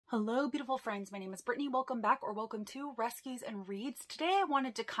Hello, beautiful friends. My name is Brittany. Welcome back or welcome to Rescues and Reads. Today I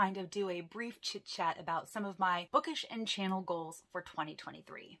wanted to kind of do a brief chit chat about some of my bookish and channel goals for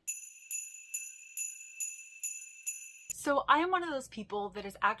 2023. So I am one of those people that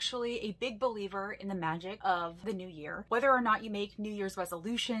is actually a big believer in the magic of the new year. Whether or not you make New Year's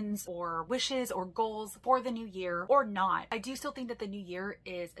resolutions or wishes or goals for the new year or not, I do still think that the new year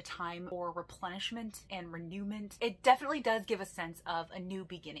is a time for replenishment and renewment. It definitely does give a sense of a new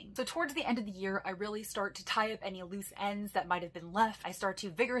beginning. So towards the end of the year, I really start to tie up any loose ends that might have been left. I start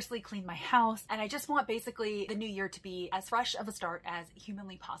to vigorously clean my house, and I just want basically the new year to be as fresh of a start as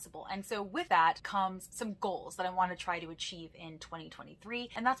humanly possible. And so with that comes some goals that I want to try to achieve in 2023,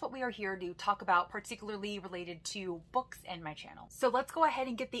 and that's what we are here to talk about, particularly related to books and my channel. So let's go ahead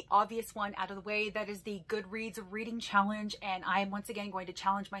and get the obvious one out of the way. That is the Goodreads reading challenge, and I am once again going to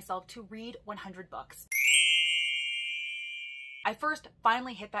challenge myself to read 100 books. I first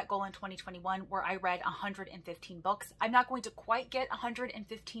finally hit that goal in 2021 where I read 115 books. I'm not going to quite get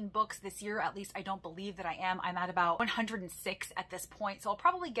 115 books this year, at least I don't believe that I am. I'm at about 106 at this point, so I'll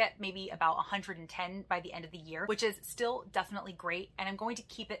probably get maybe about 110 by the end of the year, which is still definitely great, and I'm going to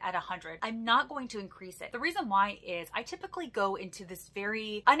keep it at 100. I'm not going to increase it. The reason why is I typically go into this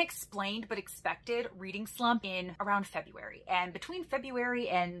very unexplained but expected reading slump in around February, and between February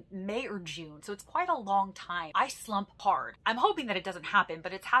and May or June, so it's quite a long time, I slump hard. I'm hoping that it doesn't happen,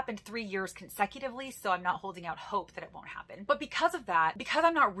 but it's happened 3 years consecutively, so I'm not holding out hope that it won't happen. But because of that, because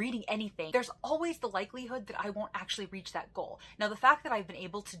I'm not reading anything, there's always the likelihood that I won't actually reach that goal. Now, the fact that I've been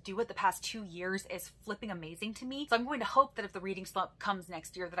able to do it the past 2 years is flipping amazing to me, so I'm going to hope that if the reading slump comes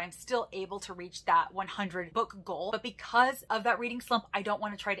next year that I'm still able to reach that 100 book goal. But because of that reading slump, I don't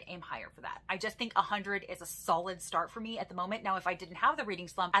want to try to aim higher for that. I just think 100 is a solid start for me at the moment. Now, if I didn't have the reading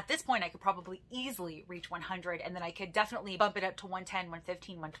slump, at this point I could probably easily reach 100, and then I could definitely bump it up to 110,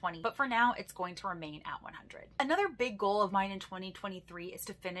 115, 120, but for now it's going to remain at 100. Another big goal of mine in 2023 is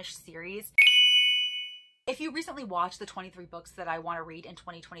to finish series. If you recently watched the 23 books that I want to read in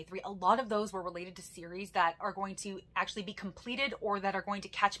 2023, a lot of those were related to series that are going to actually be completed or that are going to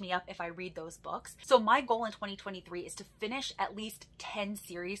catch me up if I read those books. So my goal in 2023 is to finish at least 10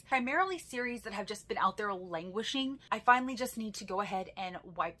 series, primarily series that have just been out there languishing. I finally just need to go ahead and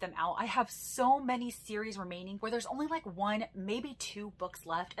wipe them out. I have so many series remaining where there's only like 1, maybe 2 books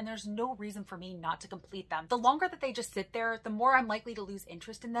left, and there's no reason for me not to complete them. The longer that they just sit there, the more I'm likely to lose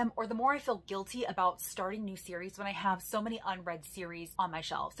interest in them, or the more I feel guilty about starting new series when I have so many unread series on my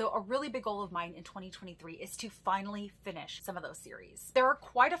shelf. So a really big goal of mine in 2023 is to finally finish some of those series. There are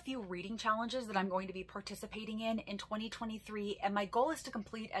quite a few reading challenges that I'm going to be participating in 2023, and my goal is to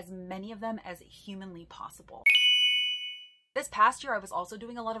complete as many of them as humanly possible. This past year, I was also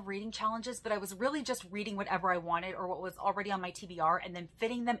doing a lot of reading challenges, but I was really just reading whatever I wanted or what was already on my TBR and then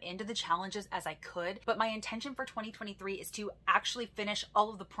fitting them into the challenges as I could. But my intention for 2023 is to actually finish all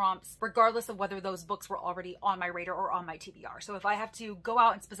of the prompts, regardless of whether those books were already on my radar or on my TBR. So if I have to go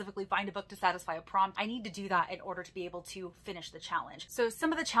out and specifically find a book to satisfy a prompt, I need to do that in order to be able to finish the challenge. So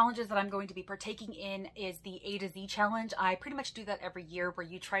some of the challenges that I'm going to be partaking in is the A to Z challenge. I pretty much do that every year, where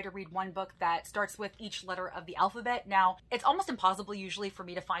you try to read one book that starts with each letter of the alphabet. Now, it's almost impossible usually for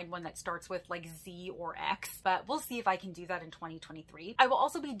me to find one that starts with like Z or X, but we'll see if I can do that in 2023. I will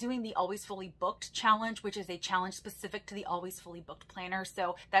also be doing the Always Fully Booked challenge, which is a challenge specific to the Always Fully Booked planner.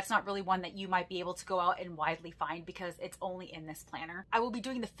 So that's not really one that you might be able to go out and widely find because it's only in this planner. I will be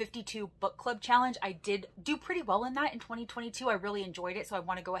doing the 52 book club challenge. I did do pretty well in that in 2022. I really enjoyed it, so I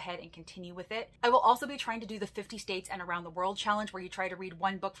want to go ahead and continue with it. I will also be trying to do the 50 states and around the world challenge, where you try to read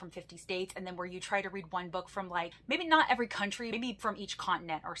one book from 50 states, and then where you try to read one book from, like, maybe not every country, maybe from each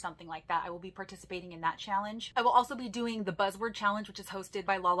continent or something like that. I will be participating in that challenge. I will also be doing the Buzzword challenge, which is hosted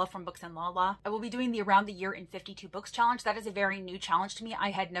by Lala from Books and Lala. I will be doing the Around the Year in 52 Books challenge. That is a very new challenge to me.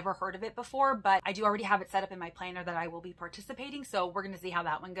 I had never heard of it before, but I do already have it set up in my planner that I will be participating, so we're going to see how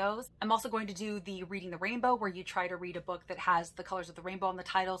that one goes. I'm also going to do the Reading the Rainbow, where you try to read a book that has the colors of the rainbow on the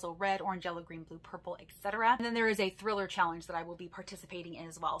title, so red, orange, yellow, green, blue, purple, etc. And then there is a thriller challenge that I will be participating in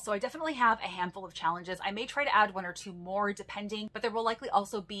as well. So I definitely have a handful of challenges. I may try to add 1 or 2 more depending, but there will likely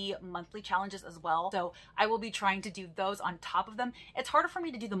also be monthly challenges as well. So I will be trying to do those on top of them. It's harder for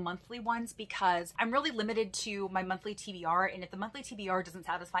me to do the monthly ones because I'm really limited to my monthly TBR. And if the monthly TBR doesn't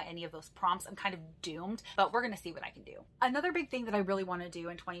satisfy any of those prompts, I'm kind of doomed, but we're going to see what I can do. Another big thing that I really want to do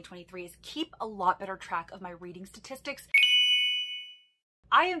in 2023 is keep a lot better track of my reading statistics.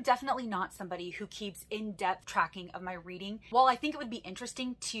 I am definitely not somebody who keeps in-depth tracking of my reading. While I think it would be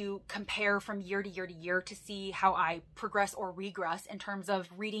interesting to compare from year to year to year to see how I progress or regress in terms of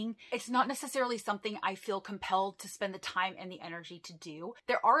reading, it's not necessarily something I feel compelled to spend the time and the energy to do.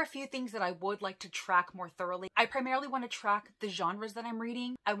 There are a few things that I would like to track more thoroughly. I primarily want to track the genres that I'm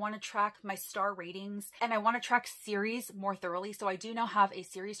reading. I want to track my star ratings, and I want to track series more thoroughly. So I do now have a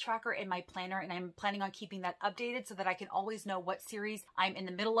series tracker in my planner, and I'm planning on keeping that updated so that I can always know what series I'm in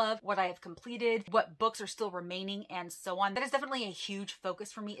the middle of, what I have completed, what books are still remaining, and so on. That is definitely a huge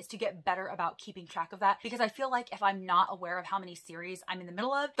focus for me, is to get better about keeping track of that, because I feel like if I'm not aware of how many series I'm in the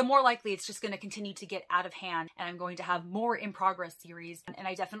middle of, the more likely it's just going to continue to get out of hand and I'm going to have more in progress series, and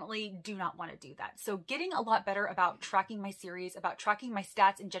I definitely do not want to do that. So getting a lot better about tracking my series, about tracking my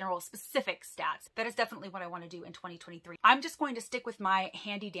stats in general, specific stats, that is definitely what I want to do in 2023. I'm just going to stick with my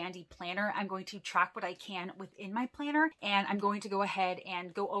handy dandy planner. I'm going to track what I can within my planner, and I'm going to go ahead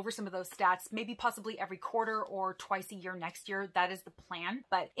and go over some of those stats, maybe possibly every quarter or twice a year next year. That is the plan.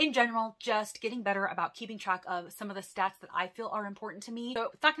 But in general, just getting better about keeping track of some of the stats that I feel are important to me. So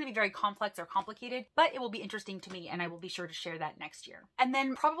it's not going to be very complex or complicated, but it will be interesting to me, and I will be sure to share that next year. And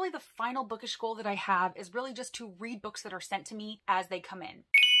then probably the final bookish goal that I have is really just to read books that are sent to me as they come in.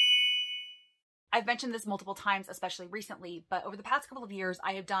 I've mentioned this multiple times, especially recently, but over the past couple of years,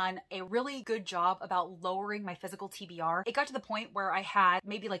 I have done a really good job about lowering my physical TBR. It got to the point where I had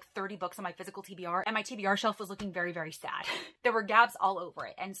maybe like 30 books on my physical TBR, and my TBR shelf was looking very, very sad. There were gaps all over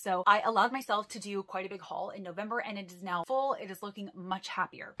it. And so I allowed myself to do quite a big haul in November, and it is now full. It is looking much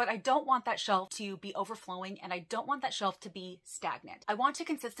happier. But I don't want that shelf to be overflowing, and I don't want that shelf to be stagnant. I want to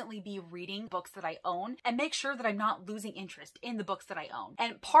consistently be reading books that I own and make sure that I'm not losing interest in the books that I own.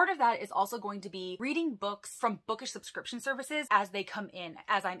 And part of that is also going to be reading books from bookish subscription services as they come in,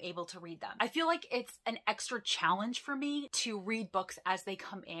 as I'm able to read them. I feel like it's an extra challenge for me to read books as they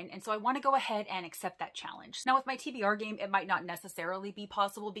come in, and so I want to go ahead and accept that challenge. Now with my TBR game, it might not necessarily be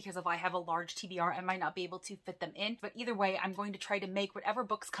possible, because if I have a large TBR, I might not be able to fit them in, but either way, I'm going to try to make whatever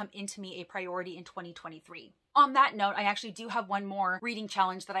books come into me a priority in 2023. On that note, I actually do have one more reading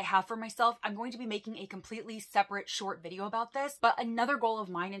challenge that I have for myself. I'm going to be making a completely separate short video about this, but another goal of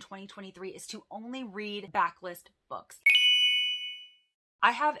mine in 2023 is to only read backlist books.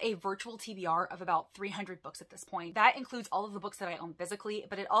 I have a virtual TBR of about 300 books at this point. That includes all of the books that I own physically,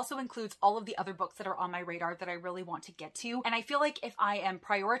 but it also includes all of the other books that are on my radar that I really want to get to. And I feel like if I am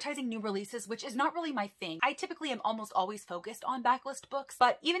prioritizing new releases, which is not really my thing, I typically am almost always focused on backlist books,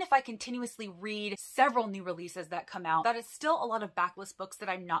 but even if I continuously read several new releases that come out, that is still a lot of backlist books that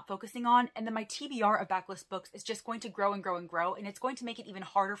I'm not focusing on. And then my TBR of backlist books is just going to grow and grow and grow, and it's going to make it even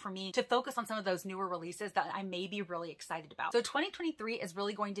harder for me to focus on some of those newer releases that I may be really excited about. So 2023 is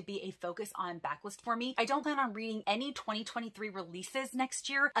really going to be a focus on backlist for me. I don't plan on reading any 2023 releases next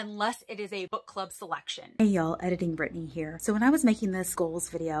year unless it is a book club selection. Hey y'all, Editing Brittany here. So when I was making this goals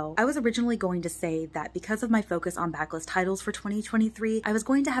video, I was originally going to say that because of my focus on backlist titles for 2023, I was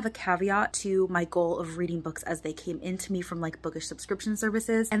going to have a caveat to my goal of reading books as they came into me from like bookish subscription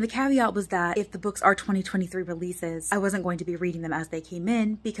services. And the caveat was that if the books are 2023 releases, I wasn't going to be reading them as they came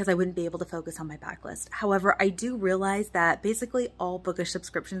in because I wouldn't be able to focus on my backlist. However, I do realize that basically all bookish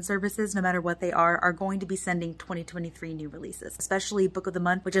subscription services, no matter what they are going to be sending 2023 new releases, especially Book of the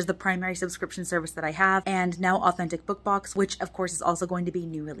Month, which is the primary subscription service that I have, and now Authentic Book Box, which of course is also going to be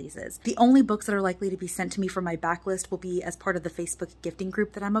new releases. The only books that are likely to be sent to me from my backlist will be as part of the Facebook gifting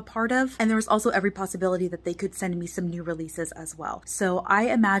group that I'm a part of, and there is also every possibility that they could send me some new releases as well. So I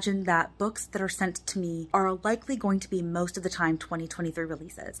imagine that books that are sent to me are likely going to be most of the time 2023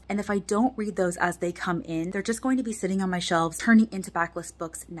 releases, and if I don't read those as they come in, they're just going to be sitting on my shelves turning into backlist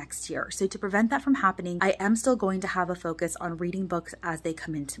books next year. So to prevent that from happening, I am still going to have a focus on reading books as they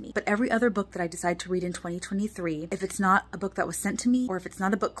come into me. But every other book that I decide to read in 2023, if it's not a book that was sent to me or if it's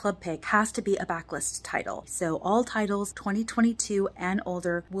not a book club pick, has to be a backlist title. So all titles 2022 and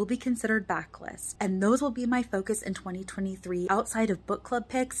older will be considered backlist, and those will be my focus in 2023 outside of book club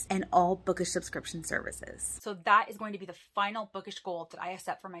picks and all bookish subscription services. So that is going to be the final bookish goal that I have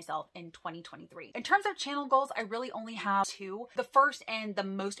set for myself in 2023. In terms of channel goals, I really only have two. The first and the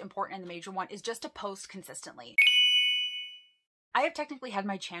most important and the major one is just to post consistently. I have technically had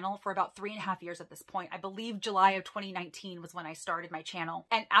my channel for about 3.5 years at this point. I believe July of 2019 was when I started my channel.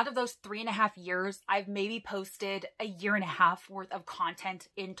 And out of those 3.5 years, I've maybe posted 1.5 years worth of content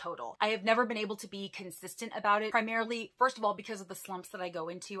in total. I have never been able to be consistent about it, primarily, first of all, because of the slumps that I go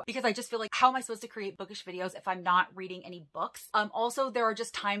into, because I just feel like, how am I supposed to create bookish videos if I'm not reading any books? Also, there are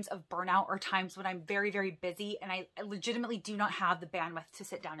just times of burnout or times when I'm very, very busy and I legitimately do not have the bandwidth to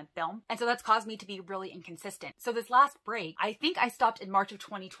sit down and film. And so that's caused me to be really inconsistent. So this last break, I think I stopped in March of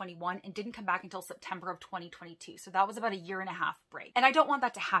 2021 and didn't come back until September of 2022. So that was about a 1.5 year break. And I don't want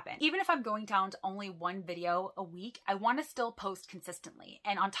that to happen. Even if I'm going down to only one video a week, I want to still post consistently.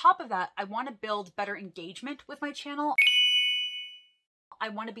 And on top of that, I want to build better engagement with my channel. I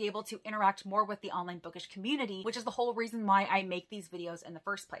want to be able to interact more with the online bookish community, which is the whole reason why I make these videos in the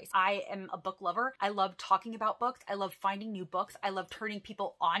first place. I am a book lover. I love talking about books. I love finding new books. I love turning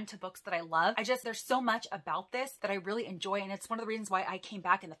people on to books that I love. There's so much about this that I really enjoy. And it's one of the reasons why I came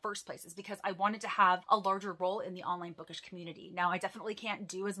back in the first place, is because I wanted to have a larger role in the online bookish community. Now, I definitely can't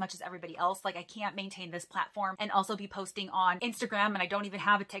do as much as everybody else. Like, I can't maintain this platform and also be posting on Instagram, and I don't even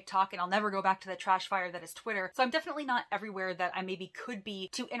have a TikTok, and I'll never go back to the trash fire that is Twitter. So I'm definitely not everywhere that I maybe could be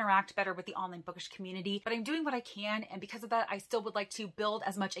to interact better with the online bookish community, but I'm doing what I can, and because of that, I still would like to build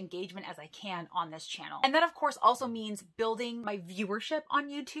as much engagement as I can on this channel. And that, of course, also means building my viewership on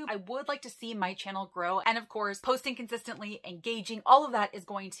YouTube. I would like to see my channel grow, and of course, posting consistently, engaging, all of that is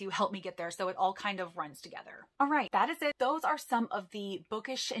going to help me get there, so it all kind of runs together. All right, that is it. Those are some of the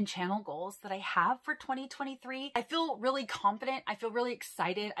bookish and channel goals that I have for 2023. I feel really confident. I feel really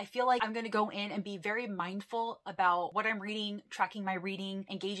excited. I feel like I'm going to go in and be very mindful about what I'm reading, tracking my reading,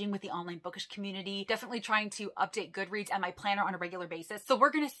 engaging with the online bookish community, definitely trying to update Goodreads and my planner on a regular basis. So we're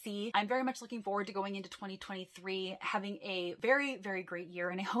going to see. I'm very much looking forward to going into 2023, having a very, very great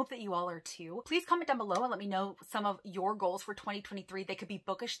year, and I hope that you all are too. Please comment down below and let me know some of your goals for 2023. They could be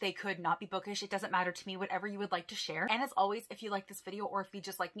bookish, they could not be bookish. It doesn't matter to me, whatever you would like to share. And as always, if you like this video or if you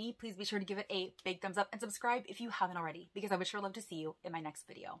just like me, please be sure to give it a big thumbs up and subscribe if you haven't already, because I would sure love to see you in my next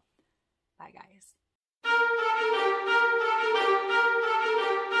video. Bye, guys.